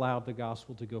what allowed the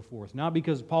gospel to go forth. Not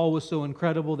because Paul was so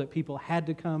incredible that people had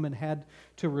to come and had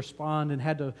to respond and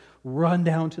had to run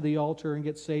down to the altar and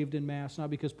get saved in mass. Not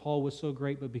because Paul was so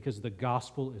great, but because the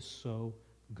gospel is so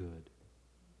good.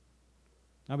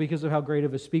 Not because of how great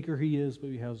of a speaker he is,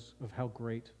 but because of how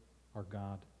great our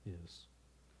God is.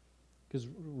 Because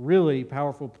really,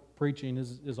 powerful preaching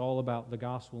is all about the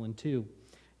gospel. And two,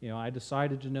 I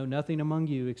decided to know nothing among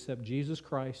you except Jesus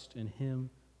Christ and Him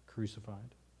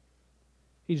crucified.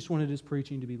 He just wanted his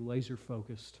preaching to be laser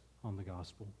focused on the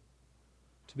gospel,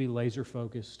 to be laser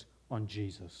focused on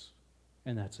Jesus,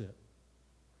 and that's it.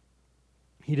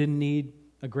 He didn't need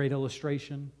a great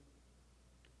illustration.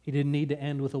 He didn't need to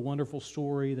end with a wonderful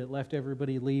story that left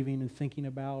everybody leaving and thinking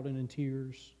about and in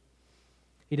tears.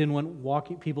 He didn't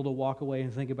want people to walk away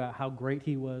and think about how great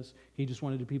he was. He just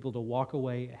wanted people to walk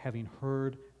away having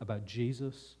heard about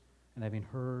Jesus and having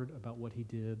heard about what he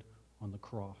did on the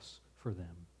cross for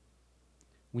them.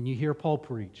 When you hear Paul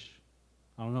preach,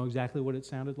 I don't know exactly what it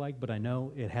sounded like, but I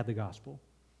know it had the gospel.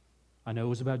 I know it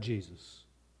was about Jesus.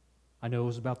 I know it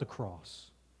was about the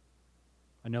cross.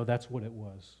 I know that's what it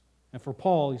was. And for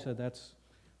Paul, he said that's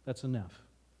enough.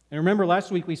 And remember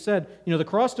last week we said, the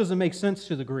cross doesn't make sense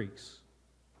to the Greeks.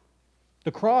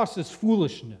 The cross is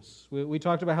foolishness. We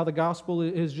talked about how the gospel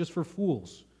is just for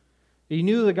fools. He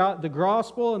knew the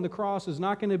gospel and the cross is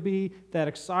not going to be that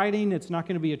exciting. It's not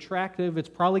going to be attractive. It's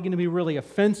probably going to be really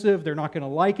offensive. They're not going to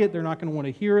like it. They're not going to want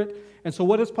to hear it. And so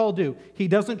what does Paul do? He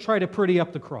doesn't try to pretty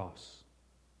up the cross.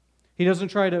 He doesn't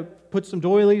try to put some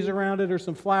doilies around it or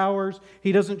some flowers.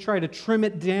 He doesn't try to trim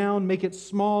it down, make it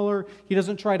smaller. He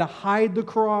doesn't try to hide the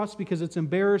cross because it's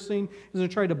embarrassing. He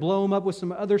doesn't try to blow them up with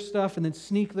some other stuff and then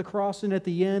sneak the cross in at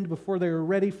the end before they were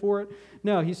ready for it.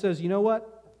 No, he says, you know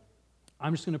what?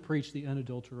 I'm just going to preach the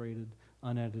unadulterated,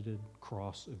 unedited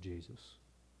cross of Jesus.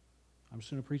 I'm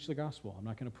just going to preach the gospel. I'm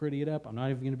not going to pretty it up. I'm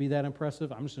not even going to be that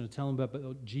impressive. I'm just going to tell them about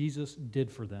what Jesus did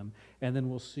for them, and then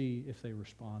we'll see if they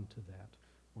respond to that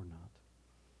or not.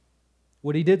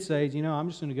 What he did say is, I'm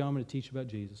just going to go, I'm going to teach about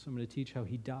Jesus. I'm going to teach how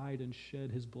he died and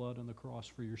shed his blood on the cross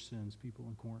for your sins, people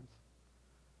in Corinth.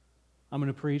 I'm going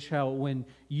to preach how when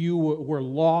you were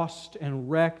lost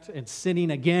and wrecked and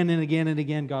sinning again and again and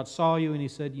again, God saw you and he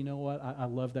said, you know what, I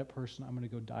love that person. I'm going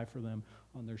to go die for them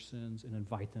on their sins and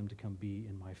invite them to come be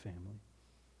in my family.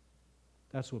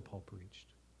 That's what Paul preached.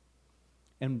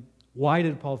 And why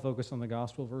did Paul focus on the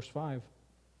gospel? Verse 5.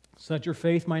 So that your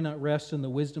faith might not rest in the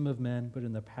wisdom of men, but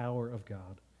in the power of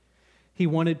God. He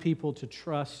wanted people to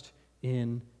trust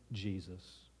in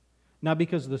Jesus. Not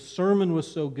because the sermon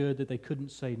was so good that they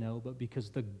couldn't say no, but because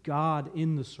the God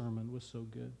in the sermon was so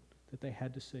good that they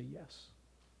had to say yes.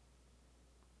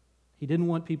 He didn't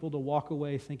want people to walk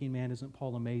away thinking, man, isn't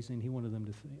Paul amazing? He wanted them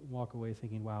to walk away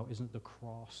thinking, wow, isn't the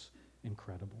cross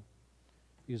incredible?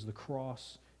 Because the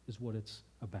cross is what it's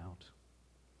about.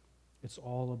 It's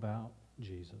all about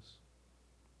Jesus.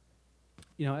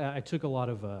 I took a lot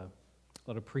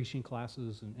of preaching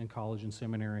classes in college and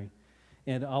seminary.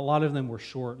 And a lot of them were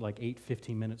short, like 8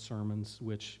 15-minute sermons,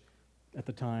 which at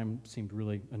the time seemed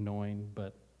really annoying,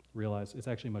 but realized it's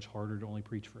actually much harder to only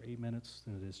preach for 8 minutes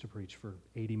than it is to preach for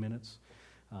 80 minutes.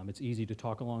 It's easy to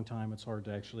talk a long time. It's hard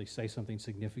to actually say something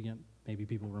significant, maybe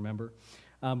people remember.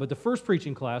 But the first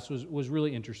preaching class was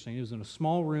really interesting. It was in a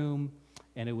small room,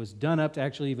 and it was done up to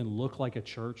actually even look like a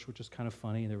church, which is kind of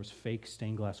funny. There was fake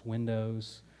stained glass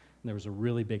windows, and there was a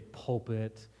really big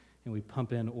pulpit, and we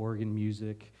pump in organ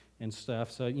music and stuff.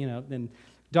 So, then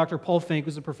Dr. Paul Fink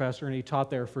was a professor, and he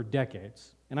taught there for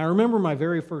decades. And I remember my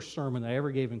very first sermon that I ever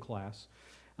gave in class.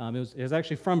 It was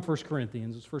actually from 1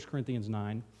 Corinthians. It was 1 Corinthians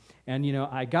 9. And,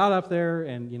 I got up there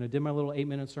and, did my little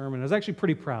 8-minute sermon. I was actually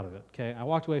pretty proud of it, okay? I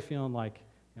walked away feeling like,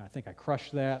 I think I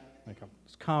crushed that. Like I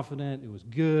was confident. It was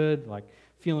good, like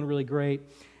feeling really great.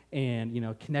 And,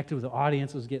 connected with the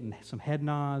audience. I was getting some head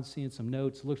nods, seeing some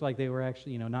notes. It looked like they were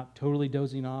actually, not totally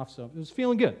dozing off. So it was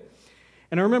feeling good.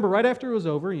 And I remember right after it was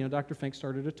over, Dr. Fink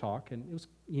started to talk, and it was,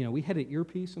 we had an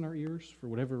earpiece in our ears for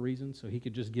whatever reason, so he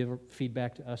could just give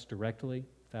feedback to us directly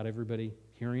without everybody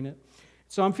hearing it.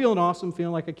 So I'm feeling awesome,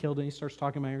 feeling like I killed it. He starts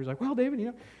talking in my ear. He's like, well,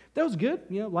 David, that was good.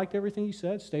 Liked everything you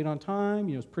said, stayed on time,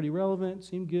 it was pretty relevant,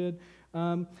 seemed good.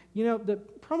 The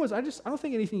problem was I don't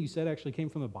think anything you said actually came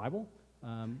from the Bible.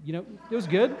 It was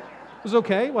good. It was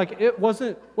okay. Like, it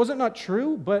wasn't not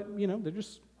true, but, there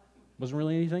just wasn't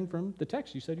really anything from the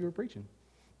text you said you were preaching.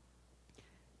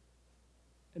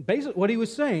 And basically what he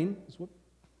was saying is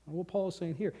what Paul is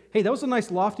saying here. Hey, that was some nice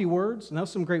lofty words, and that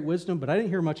was some great wisdom, but I didn't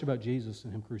hear much about Jesus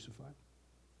and him crucified.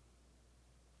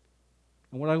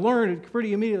 And what I learned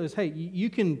pretty immediately is, hey, you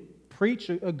can preach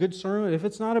a good sermon. If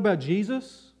it's not about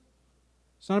Jesus,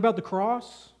 it's not about the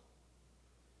cross,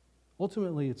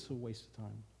 ultimately it's a waste of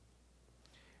time.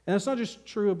 And it's not just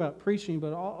true about preaching,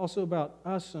 but also about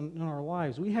us and in our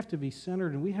lives. We have to be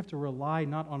centered, and we have to rely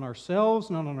not on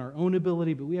ourselves, not on our own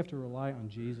ability, but we have to rely on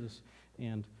Jesus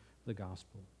and the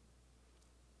gospel.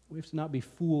 We have to not be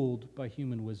fooled by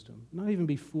human wisdom, not even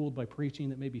be fooled by preaching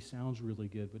that maybe sounds really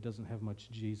good but doesn't have much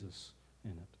Jesus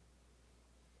in it.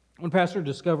 One pastor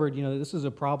discovered, that this is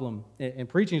a problem in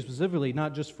preaching specifically,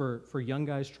 not just for young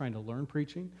guys trying to learn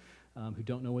preaching who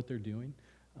don't know what they're doing,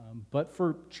 but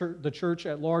for the church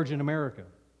at large in America.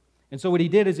 And so what he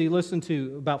did is he listened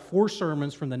to about 4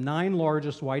 sermons from the 9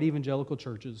 largest white evangelical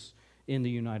churches in the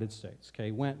United States.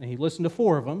 Okay, went and he listened to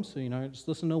 4 of them. So just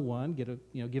listen to one,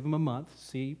 give him a month,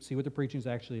 see what the preaching is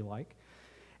actually like.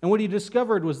 And what he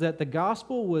discovered was that the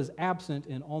gospel was absent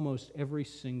in almost every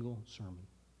single sermon,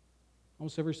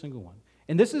 almost every single one.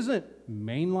 And this isn't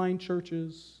mainline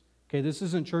churches. Okay, this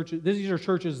isn't churches. These are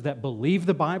churches that believe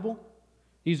the Bible.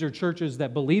 These are churches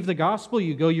that believe the gospel.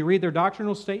 You go, you read their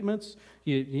doctrinal statements.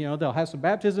 They'll have some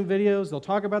baptism videos. They'll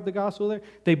talk about the gospel there.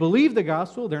 They believe the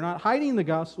gospel. They're not hiding the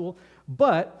gospel.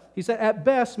 But he said, at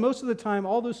best, most of the time,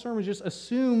 all those sermons just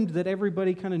assumed that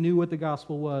everybody kind of knew what the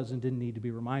gospel was and didn't need to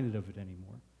be reminded of it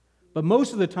anymore. But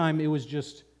most of the time, it was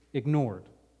just ignored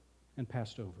and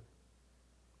passed over.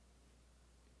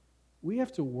 we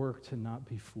have to work to not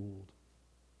be fooled,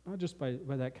 not just by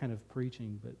that kind of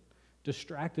preaching, but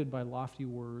distracted by lofty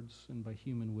words and by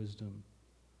human wisdom,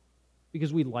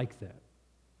 because we like that.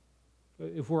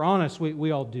 If we're honest,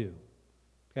 we all do.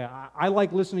 Okay, I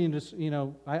like listening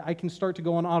to, I can start to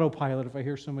go on autopilot if I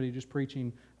hear somebody just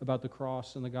preaching about the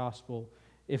cross and the gospel,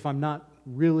 if I'm not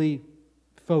really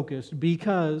focused,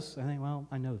 because I think, well,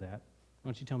 I know that. Why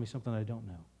don't you tell me something I don't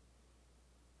know?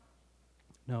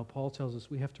 No, Paul tells us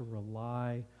we have to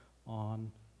rely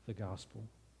on the gospel.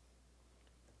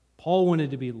 Paul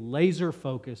wanted to be laser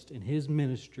focused in his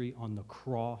ministry on the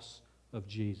cross of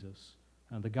Jesus,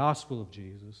 the gospel of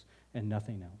Jesus, and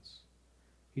nothing else.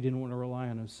 He didn't want to rely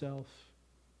on himself,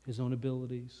 his own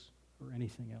abilities, or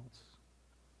anything else.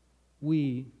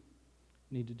 We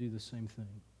need to do the same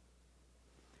thing.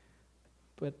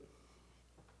 But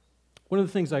one of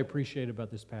the things I appreciate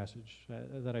about this passage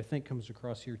that I think comes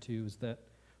across here too is that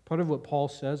part of what Paul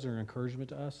says, or encouragement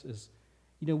to us, is,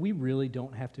 we really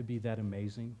don't have to be that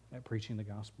amazing at preaching the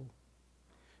gospel.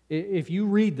 If you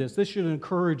read this should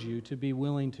encourage you to be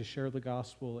willing to share the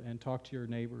gospel and talk to your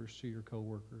neighbors, to your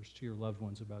coworkers, to your loved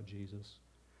ones about Jesus.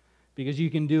 Because you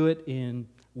can do it in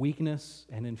weakness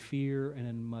and in fear and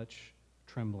in much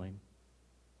trembling.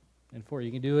 And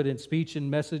you can do it in speech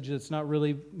and message that's not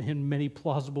really in many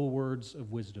plausible words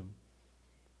of wisdom.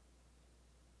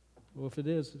 Well, if it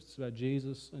is, it's about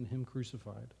Jesus and Him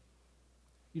crucified.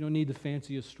 You don't need the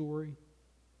fanciest story.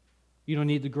 You don't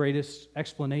need the greatest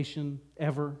explanation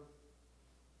ever. What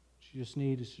you just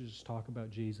need is to just talk about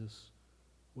Jesus,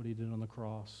 what He did on the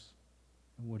cross,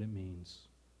 and what it means.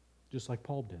 Just like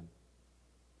Paul did.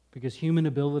 Because human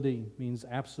ability means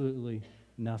absolutely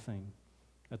nothing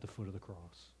at the foot of the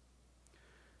cross.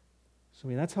 So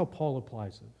that's how Paul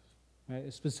applies it.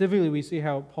 Right? Specifically, we see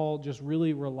how Paul just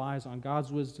really relies on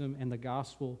God's wisdom and the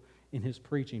gospel in his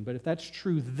preaching. But if that's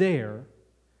true there,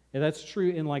 if that's true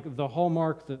in the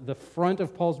hallmark, the front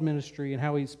of Paul's ministry and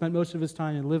how he spent most of his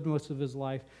time and lived most of his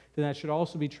life, then that should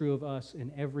also be true of us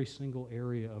in every single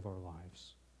area of our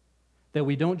lives. That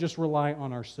we don't just rely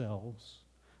on ourselves.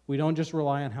 We don't just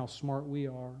rely on how smart we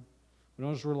are. We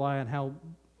don't just rely on how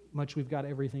much we've got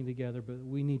everything together, but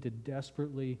we need to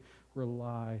desperately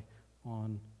rely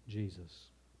on Jesus.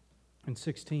 And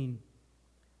 16,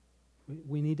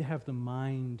 we need to have the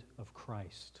mind of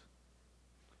Christ.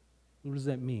 What does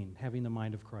that mean, having the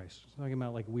mind of Christ? It's talking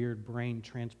about weird brain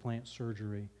transplant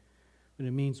surgery. But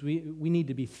it means we need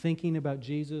to be thinking about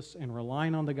Jesus and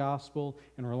relying on the gospel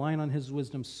and relying on His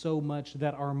wisdom so much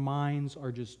that our minds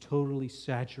are just totally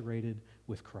saturated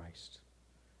with Christ.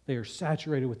 They are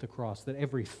saturated with the cross, that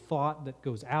every thought that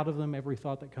goes out of them, every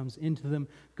thought that comes into them,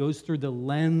 goes through the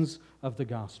lens of the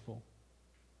gospel.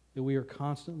 That we are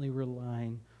constantly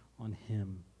relying on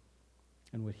Him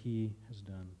and what He has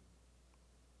done.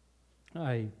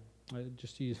 I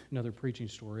just use another preaching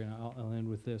story, and I'll end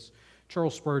with this.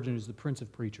 Charles Spurgeon is the Prince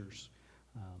of Preachers.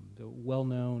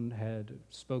 Well-known,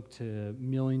 spoke to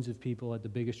millions of people at the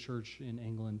biggest church in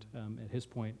England at his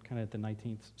point, kind of at the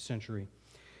 19th century.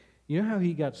 You know how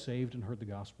he got saved and heard the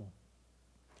gospel?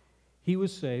 He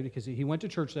was saved because he went to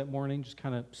church that morning, just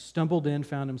kind of stumbled in,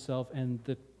 found himself, and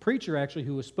the preacher actually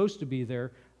who was supposed to be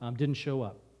there didn't show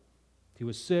up. He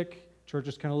was sick. Church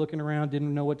is kind of looking around,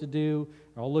 didn't know what to do.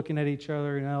 They're all looking at each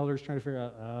other, and elders trying to figure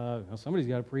out, somebody's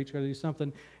got to preach, got to do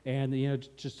something. And,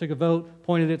 just took a vote,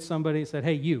 pointed at somebody, said,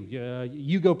 hey,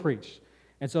 you go preach.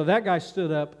 And so that guy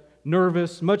stood up,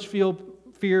 nervous, much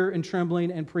fear and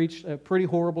trembling, and preached a pretty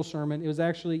horrible sermon. It was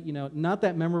actually, not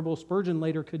that memorable. Spurgeon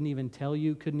later couldn't even tell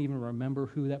you, couldn't even remember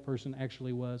who that person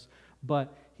actually was,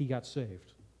 but he got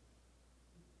saved.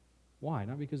 Why?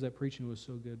 Not because that preaching was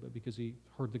so good, but because he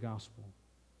heard the gospel.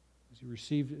 He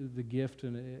received the gift,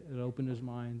 and it opened his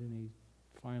mind, and he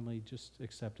finally just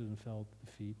accepted and fell at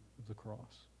the feet of the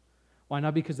cross. Why?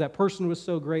 Not because that person was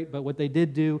so great, but what they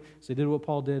did do is they did what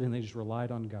Paul did, and they just relied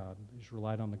on God. They just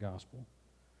relied on the gospel.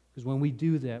 Because when we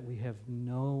do that, we have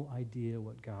no idea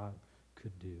what God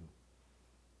could do.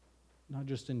 Not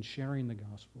just in sharing the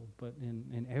gospel, but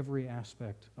in every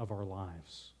aspect of our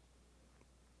lives.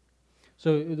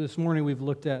 So this morning we've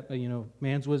looked at,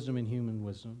 man's wisdom and human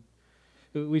wisdom.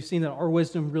 We've seen that our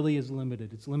wisdom really is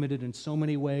limited. It's limited in so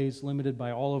many ways, limited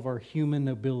by all of our human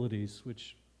abilities,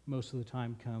 which most of the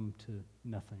time come to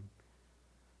nothing.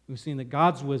 We've seen that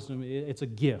God's wisdom, it's a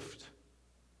gift.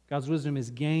 God's wisdom is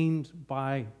gained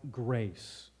by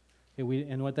grace.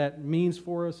 And what that means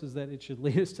for us is that it should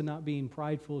lead us to not being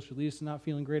prideful, it should lead us to not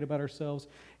feeling great about ourselves,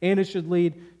 and it should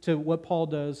lead to what Paul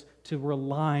does, to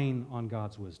relying on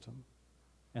God's wisdom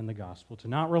and the gospel, to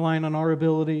not relying on our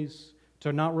abilities,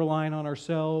 To not relying on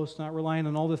ourselves, not relying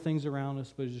on all the things around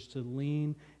us, but just to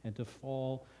lean and to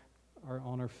fall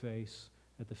on our face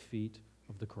at the feet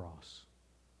of the cross.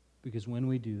 Because when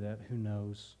we do that, who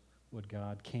knows what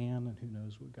God can and who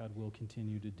knows what God will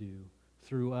continue to do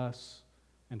through us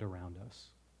and around us.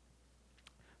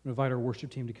 I'm going to invite our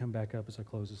worship team to come back up as I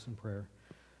close this in prayer.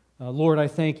 Lord, I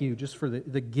thank you just for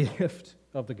the gift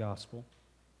of the gospel.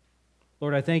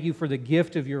 Lord, I thank you for the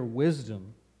gift of your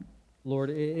wisdom.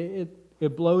 Lord,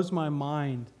 it blows my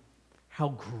mind how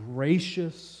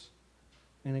gracious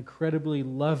and incredibly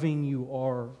loving you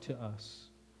are to us.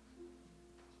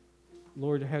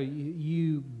 Lord, how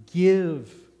you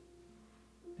give,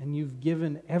 and you've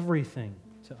given everything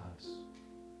to us.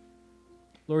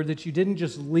 Lord, that you didn't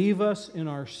just leave us in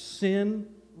our sin,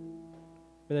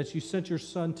 but that you sent your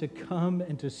Son to come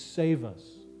and to save us.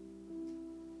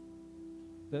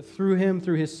 That through him,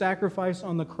 through his sacrifice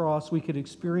on the cross, we could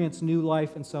experience new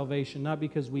life and salvation, not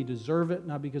because we deserve it,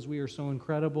 not because we are so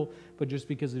incredible, but just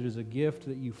because it is a gift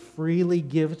that you freely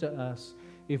give to us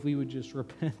if we would just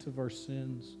repent of our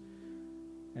sins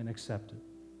and accept it.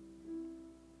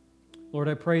 Lord,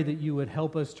 I pray that you would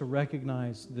help us to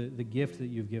recognize the gift that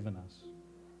you've given us.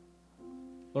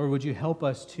 Lord, would you help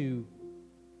us to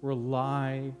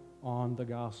rely on the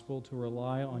gospel, to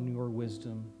rely on your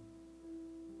wisdom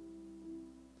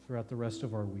throughout the rest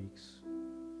of our weeks.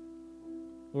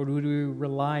 Lord, would we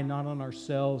rely not on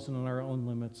ourselves and on our own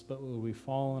limits, but would we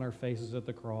fall on our faces at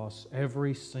the cross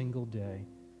every single day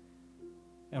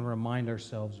and remind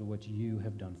ourselves of what you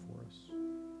have done for us.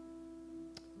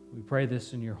 We pray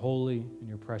this in your holy and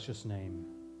your precious name.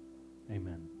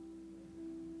 Amen.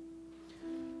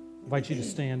 I invite you to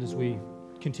stand as we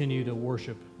continue to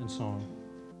worship in song.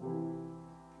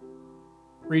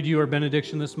 Read you our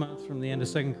benediction this month from the end of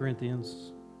 2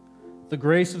 Corinthians. The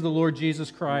grace of the Lord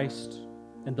Jesus Christ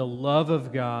and the love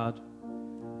of God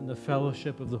and the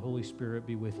fellowship of the Holy Spirit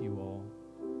be with you all.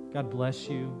 God bless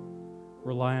you.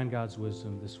 Rely on God's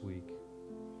wisdom this week.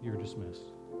 You're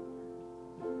dismissed.